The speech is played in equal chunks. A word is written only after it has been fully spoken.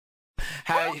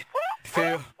How you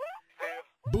feel?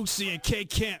 Boosie and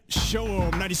K-Camp, show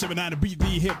 'em, 97.9 the Beat, the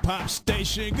hip-hop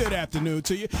station. Good afternoon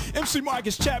to you. MC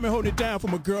Marcus Chapman holding it down for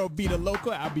my girl Veda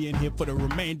Loca. I'll be in here for the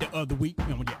remainder of the week on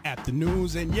your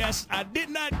afternoons. And yes, I did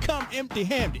not come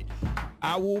empty-handed.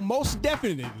 I will most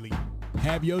definitely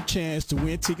have your chance to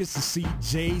win tickets to see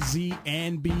Jay-Z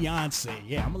and Beyonce.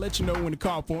 Yeah, I'm going to let you know when to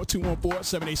call for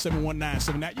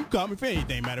 214-787-1979. You call me for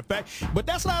anything, matter of fact. But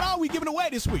that's not all we giving away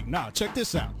this week. Nah, check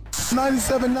this out.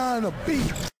 97.9 the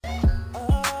Beat.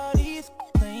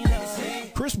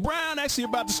 Chris Brown actually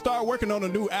about to start working on a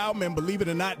new album, and believe it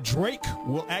or not, Drake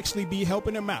will actually be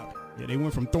helping him out. Yeah, they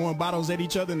went from throwing bottles at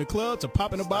each other in the club to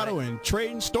popping a bottle and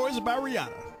trading stories about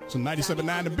Rihanna. So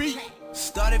 97.9 the Beat.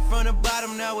 Started from the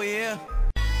bottom, now we're here.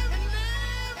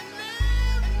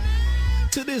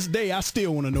 To this day, I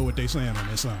still want to know what they saying on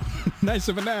that song.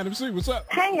 97.9 MC, what's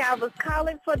up? Hey, I was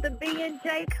calling for the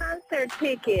B&J concert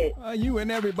ticket. You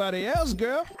and everybody else,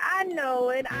 girl. I know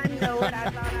it. I thought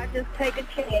I'd just take a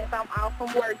chance. I'm off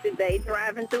from work today,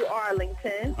 driving through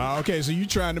Arlington. Okay, so you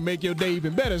trying to make your day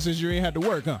even better since you ain't had to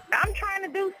work, huh? I'm trying to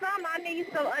do something. I need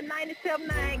some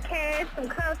 97.9 cash, some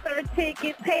concert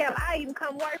tickets. Hell, I even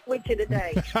come work with you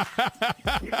today.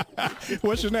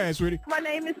 What's your name, sweetie? My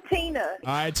name is Tina.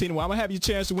 All right, Tina. Well, I'm going to have you a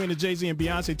chance to win the Jay-Z and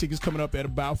Beyonce tickets coming up at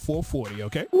about 4:40,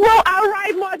 okay? Well, all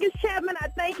right, Marcus Chapman. I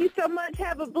thank you so much.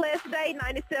 Have a blessed day.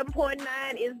 97.9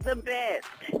 is the best.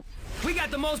 We got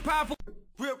the most powerful.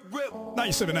 Rip.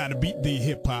 97.9 to Beat, the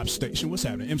hip-hop station. What's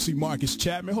happening? MC Marcus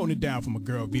Chapman holding it down for my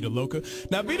girl, Veda Loca.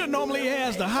 Now, Veda normally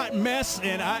has the hot mess,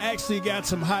 and I actually got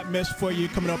some hot mess for you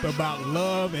coming up about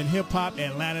love and hip-hop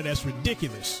Atlanta that's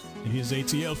ridiculous. And here's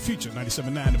ATL's Future,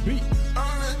 97.9 to Beat.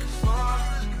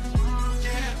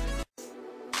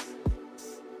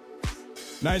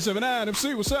 97.9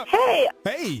 MC, what's up? Hey.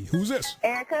 Hey, who's this?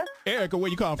 Erica. Erica,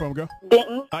 where you calling from, girl?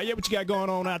 Denton. Yeah, what you got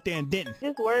going on out there in Denton?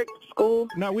 Just work, school.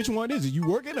 Now, which one is it? You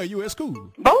working or you at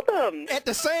school? Both of them. At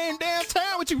the same damn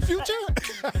time with you, Future?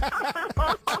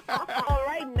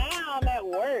 Right now I'm at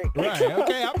work. Right,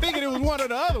 okay. I figured it was one or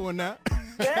the other one now.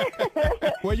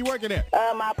 Where you working at?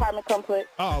 My apartment complex.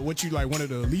 Oh, what you like, one of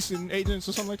the leasing agents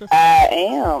or something like that? I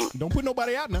am. Don't put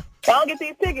nobody out now. I don't get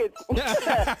these tickets. A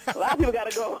lot of people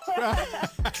gotta go.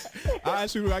 All right,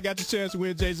 sweetie, I got the chance to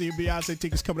win Jay-Z and Beyonce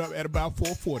tickets coming up at about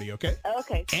 4:40, okay?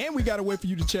 Okay. And we gotta wait for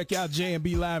you to check out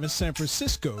J&B Live in San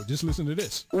Francisco. Just listen to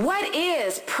this. What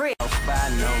is pre?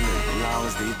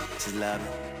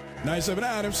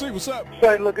 97.9 MC, what's up?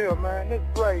 Say, look here, man, this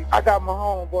great. I got my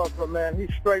homeboy from, man, he's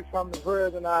straight from the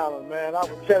Virgin Islands, man. I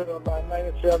was telling him about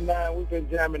 97.9. We've been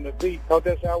jamming the beat, so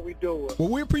that's how we do it. Well,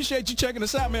 we appreciate you checking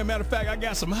us out, man. Matter of fact, I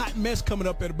got some hot mess coming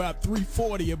up at about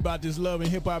 3:40 about this Love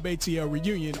and Hip Hop ATL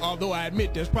reunion, although I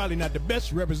admit that's probably not the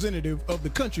best representative of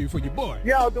the country for your boy.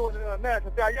 Y'all doing it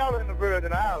international. Y'all in the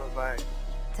Virgin Islands, man.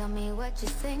 Tell me what you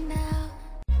think now.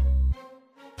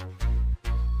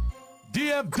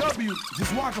 DFW,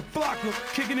 just walk a flocker,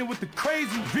 kicking it with the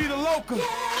crazy Veda Loca.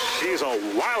 She's a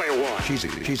wily one. She's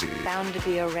Bound to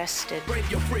be arrested. Break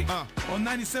your freak. On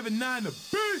 97.9 the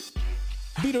beat.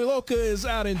 Veda Loca is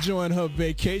out enjoying her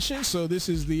vacation, so this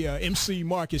is the MC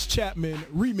Marcus Chapman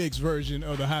remix version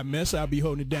of the hot mess. I'll be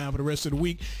holding it down for the rest of the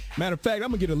week. Matter of fact,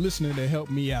 I'm going to get a listener to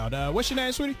help me out. What's your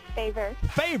name, sweetie? Favor.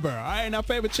 Favor. All right, now,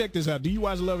 Favor, check this out. Do you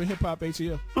watch Love and Hip Hop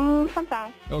ATL?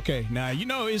 Sometimes. Okay, now, you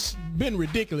know, it's been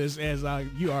ridiculous, as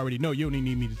you already know. You don't even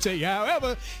need me to tell you.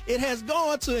 However, it has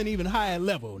gone to an even higher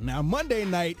level. Now, Monday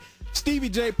night, Stevie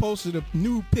J posted a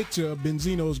new picture of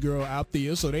Benzino's girl out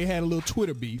there, so they had a little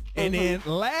Twitter beef. And then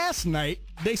last night,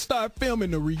 they started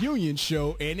filming the reunion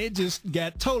show, and it just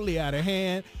got totally out of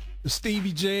hand.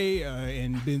 Stevie J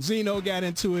and Benzino got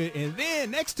into it, and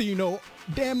then next thing you know,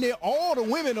 damn near all the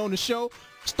women on the show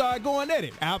started going at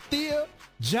it. Out there,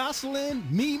 Jocelyn,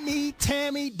 Mimi,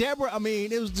 Tammy, Deborah. I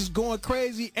mean, it was just going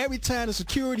crazy. Every time the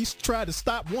security tried to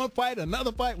stop one fight,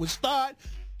 another fight would start.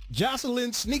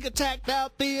 Jocelyn sneak attacked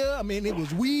out there. I mean, it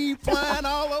was weed flying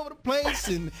all over the place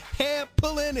and hair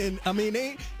pulling, and I mean,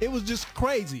 it was just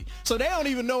crazy. So they don't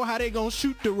even know how they're going to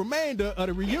shoot the remainder of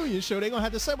the reunion show. They're going to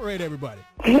have to separate everybody.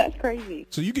 That's crazy.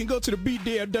 So you can go to the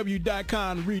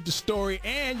BeatDareW.com and read the story,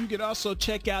 and you can also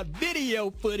check out video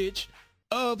footage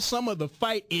of some of the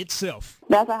fight itself.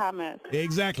 That's a hot mess.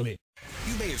 Exactly.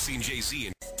 You may have seen Jay-Z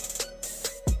and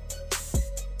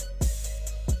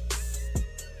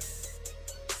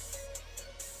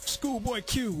Schoolboy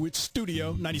Q with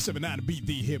Studio 97.9 to beat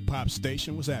the hip-hop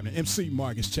station. What's happening? MC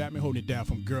Marcus Chapman holding it down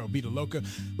from Girl Veda Loca.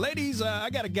 Ladies, I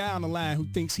got a guy on the line who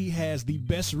thinks he has the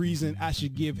best reason I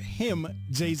should give him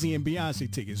Jay-Z and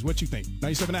Beyonce tickets. What you think?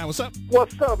 97.9, what's up?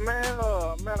 What's up, man?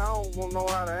 Man, I don't know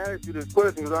how to ask you this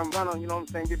question because I'm trying to, you know what I'm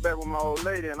saying, get back with my old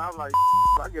lady, and I'm like,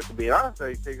 I get the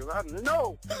Beyonce tickets. I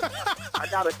know. I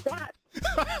got a shot.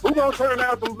 Who gonna turn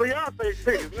out some Beyonce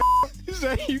tickets, man? You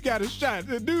say you got a shot.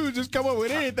 The dude just come up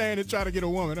with anything to try to get a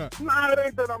woman up. Nah, it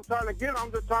ain't that I'm trying to get her. I'm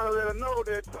just trying to let her know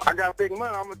that I got big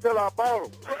money. I'm gonna tell her I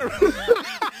bought them.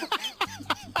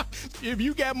 If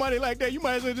you got money like that, you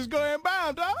might as well just go ahead and buy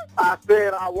them, dog. I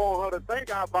said I want her to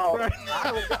think I bought them.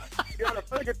 You gotta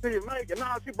think it till you make it.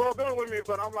 Nah, she broke up with me,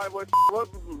 but I'm like, well,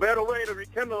 what's a better way to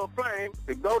rekindle a flame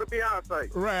to go to Beyonce?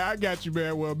 Right, I got you,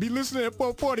 man. Well, be listening at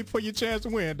 440 for your chance to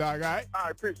win, dog, all right? I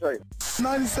appreciate it.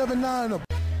 97.9.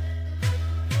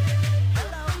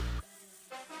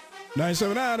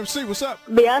 97.9 MC, what's up?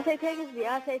 Beyonce tickets,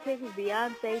 Beyonce tickets,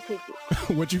 Beyonce tickets.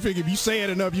 What you figure, if you say it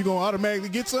enough, you gonna automatically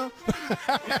get some?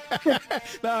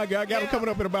 Nah, I got them coming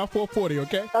up at about 440,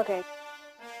 okay? Okay.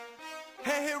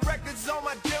 Hey, hit records on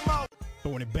my demo.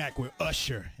 Throwing it back with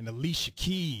Usher and Alicia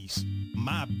Keys.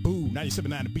 My Boo,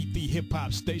 97.9 to beat the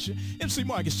hip-hop station. MC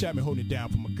Marcus Chapman holding it down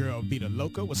for my girl, Veda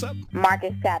Loca. What's up?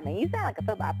 Marcus Chapman, you sound like a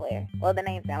football player. Well, the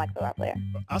name sound like a football player.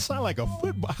 I sound like a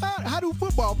football. How do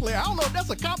football players? I don't know if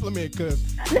that's a compliment, because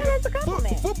No, that's a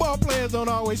compliment. football players don't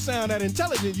always sound that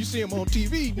intelligent. You see them on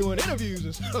TV doing interviews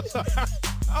and stuff.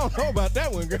 I don't know about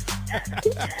that one, girl.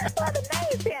 Well, the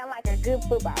name sound like a good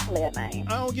football player name.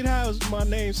 I don't get how my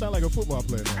name sound like a football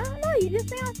player name. I don't know, you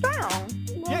just sound strong.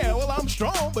 Yeah, well, I'm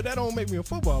strong, but that don't make me a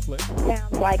football player.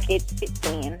 Sounds like it fits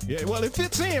in. Yeah, well, it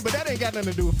fits in, but that ain't got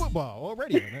nothing to do with football or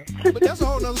radio. But that's a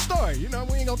whole nother story. You know,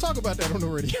 we ain't gonna talk about that on the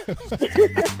radio.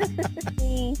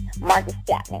 Marcus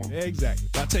Chapman. Exactly.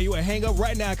 I'll tell you what, hang up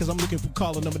right now because I'm looking for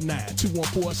caller number 9,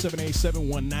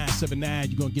 214-787-1979.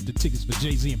 You're gonna get the tickets for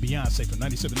Jay-Z and Beyonce for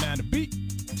 97.9 The Beat.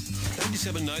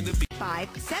 97.9 The Beat.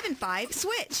 575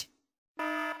 switch.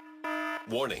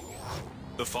 Warning.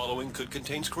 The following could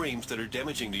contain screams that are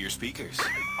damaging to your speakers.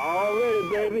 Already,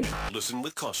 baby. Listen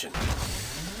with caution.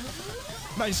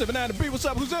 97.9 The Beat. What's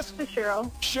up? Who's this? This is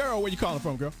Cheryl. Cheryl, where you calling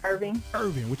from, girl? Irving.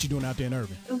 Irving. What you doing out there in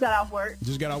Irving? Who got off work?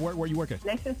 Just got out work. Where you working?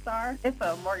 Nation Star. It's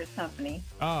a mortgage company.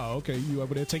 Oh, okay. You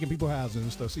over there taking people's houses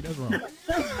and stuff. See, that's wrong.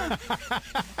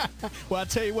 Well, I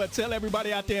tell you what. Tell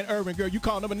everybody out there in Irving, girl, you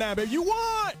call number 9, baby. You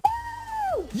won!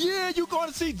 Yeah, you going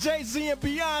to see Jay-Z and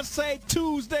Beyonce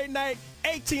Tuesday night,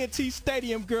 AT&T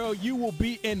Stadium, girl. You will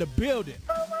be in the building.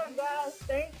 Oh, my gosh.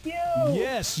 Thank you.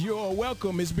 Yes, you're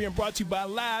welcome. It's being brought to you by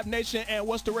Live Nation. And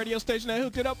what's the radio station that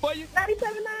hooked it up for you?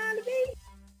 97.9 to beat.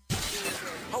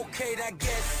 Okay, that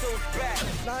gas so back.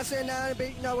 97.9 The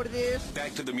Beat, you know what it is.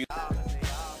 Back to the music.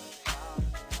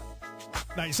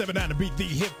 97.9 to beat the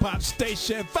hip-hop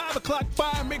station. 5 o'clock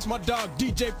fire mix. My dog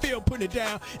DJ Phil putting it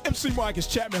down. MC Marcus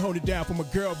Chapman holding it down for my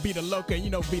girl Veda Loca. And you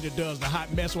know Veda does the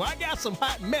hot mess. Well, I got some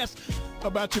hot mess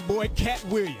about your boy Cat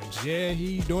Williams. Yeah,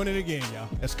 he doing it again, y'all.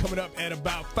 That's coming up at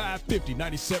about 5:50.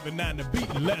 97.9 the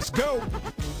beat. Let's go.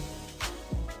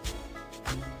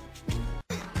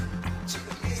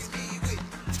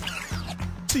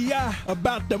 T.I.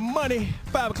 about the money.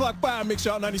 5 o'clock fire mix,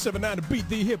 y'all. 97.9 to beat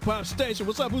the hip-hop station.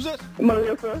 What's up? Who's this?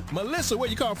 Melissa. Melissa, where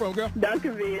you call from, girl?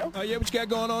 Duncanville. Oh, yeah, what you got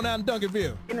going on out in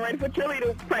Duncanville? Getting ready for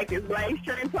cheerleader practice. Blaze,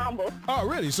 train, tumble. Oh,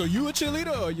 really? So you a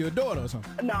cheerleader or your daughter or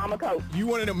something? No, I'm a coach. You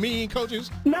one of the mean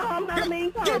coaches? No, I'm not a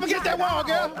mean coach. Get up against that wall,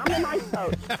 girl. I'm a nice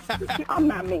coach. I'm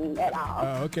not mean at all.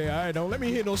 Oh, okay, all right. Don't let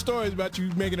me hear no stories about you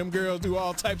making them girls do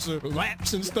all types of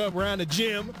laps and stuff around the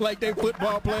gym like they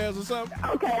football players or something.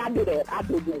 Okay, I do that. I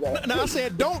do that. No, I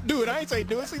said don't do it. I ain't say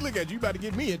do it. See, look at you. You about to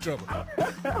get me in trouble.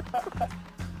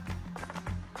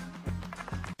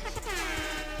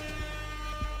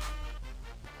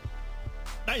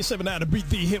 97.9 to beat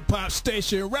the hip-hop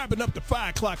station. Wrapping up the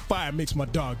 5 o'clock fire mix. My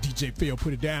dog DJ Phil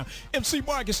put it down. MC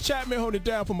Marcus Chapman hold it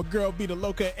down for my girl Veda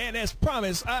Loca. And as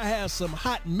promised, I have some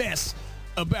hot mess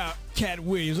about Cat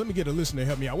Williams. Let me get a listener to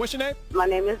help me out. What's your name? My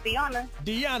name is Deanna.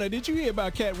 Deanna, did you hear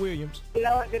about Cat Williams?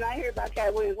 No, did I hear about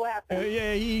Cat Williams? What happened?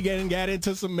 Yeah, he got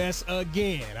into some mess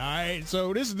again. All right,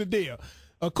 so this is the deal.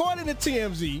 According to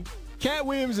TMZ, Cat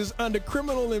Williams is under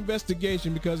criminal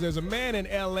investigation because there's a man in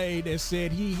L.A. that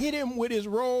said he hit him with his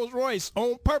Rolls Royce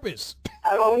on purpose.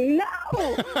 Oh,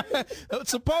 no.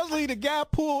 Supposedly, the guy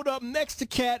pulled up next to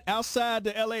Cat outside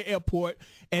the L.A. airport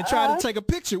and tried to take a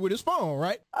picture with his phone,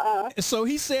 right? And so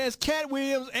he says Cat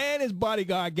Williams and his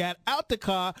bodyguard got out the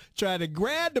car, tried to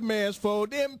grab the man's phone,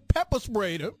 then pepper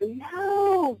sprayed him.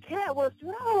 No, Cat, what's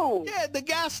wrong? Yeah, the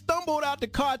guy stumbled out the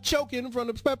car choking from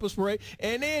the pepper spray,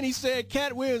 and then he said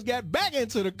Cat Williams got back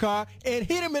into the car and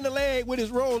hit him in the leg with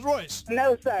his Rolls Royce.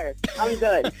 No, sir. I'm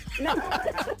good. No.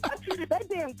 That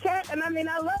damn Cat, and I mean,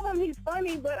 I love him. He's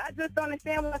funny, but I just don't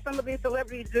understand why some of these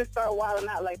celebrities just start wilding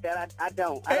out like that. I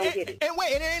don't get it. And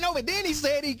wait, it ain't over. Then he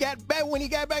said he got back, when he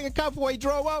got back in the car before he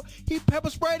drove off, he pepper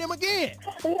sprayed him again.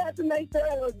 He had to make sure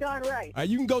it was done right.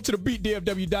 You can go to the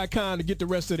beatdfw.com to get the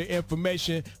rest of the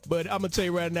information, but I'm going to tell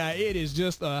you right now, it is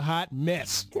just a hot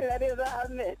mess. That is a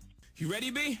hot mess. You ready,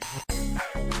 B?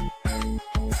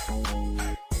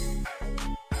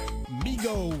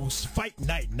 Migos Fight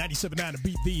Night, 97.9 to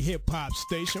beat the hip-hop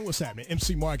station. What's happening?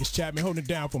 MC Marcus Chapman holding it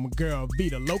down for my girl,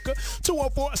 Veda Loca.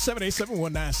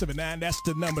 204-787-1979. That's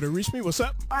the number to reach me. What's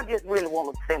up? I just really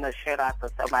want to send a shout-out to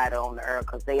somebody on the air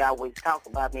because they always talk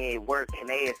about me at work and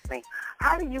they ask me,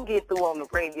 how do you get through on the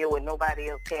radio and nobody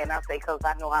else can? I say, because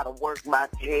I know how to work my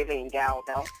jelly and y'all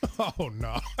don't. Oh,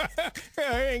 no.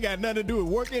 It ain't got nothing to do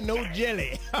with working no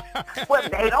jelly. Well,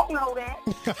 they don't know that.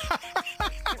 You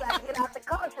got to get out the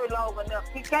country long enough.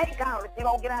 You can't count if you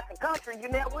don't get out the country. You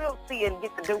never will see and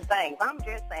get to do things. I'm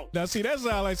just saying. Now, see, that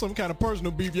sounds like some kind of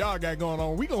personal beef y'all got going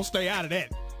on. We gonna stay out of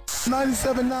that.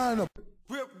 97.9.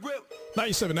 Rip, rip.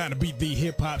 97.9 to beat the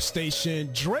hip-hop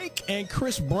station. Drake and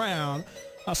Chris Brown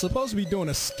are supposed to be doing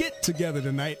a skit together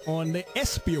tonight on the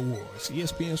ESPY Awards,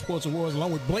 ESPN Sports Awards,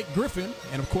 along with Blake Griffin.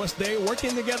 And, of course, they're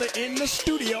working together in the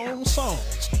studio on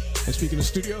songs. And speaking of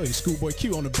studio, it's Schoolboy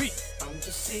Q on the beat. I'm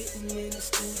just sitting in the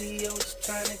studio just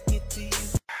trying to get to you.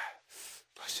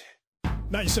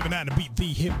 97.9 to beat the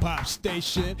hip-hop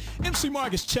station. MC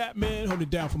Marcus Chapman holding it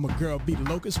down for my girl, Veda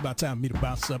Loca. It's about time for me to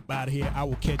bounce up out of here. I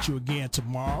will catch you again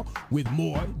tomorrow with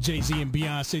more Jay-Z and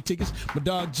Beyonce tickets. My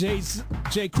dog Jay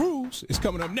Cruz is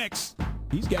coming up next.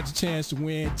 He's got the chance to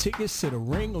win tickets to the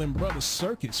Ringling Brothers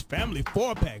Circus Family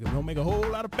 4-pack. It's going to make a whole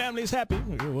lot of families happy.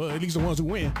 Well, at least the ones who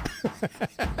win.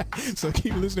 So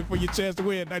keep listening for your chance to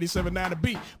win 97.9 to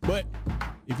beat. But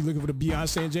if you're looking for the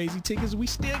Beyonce and Jay-Z tickets, we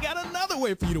still got another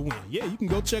way for you to win. Yeah, you can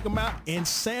go check them out in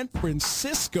San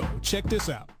Francisco. Check this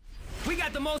out. We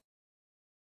got the most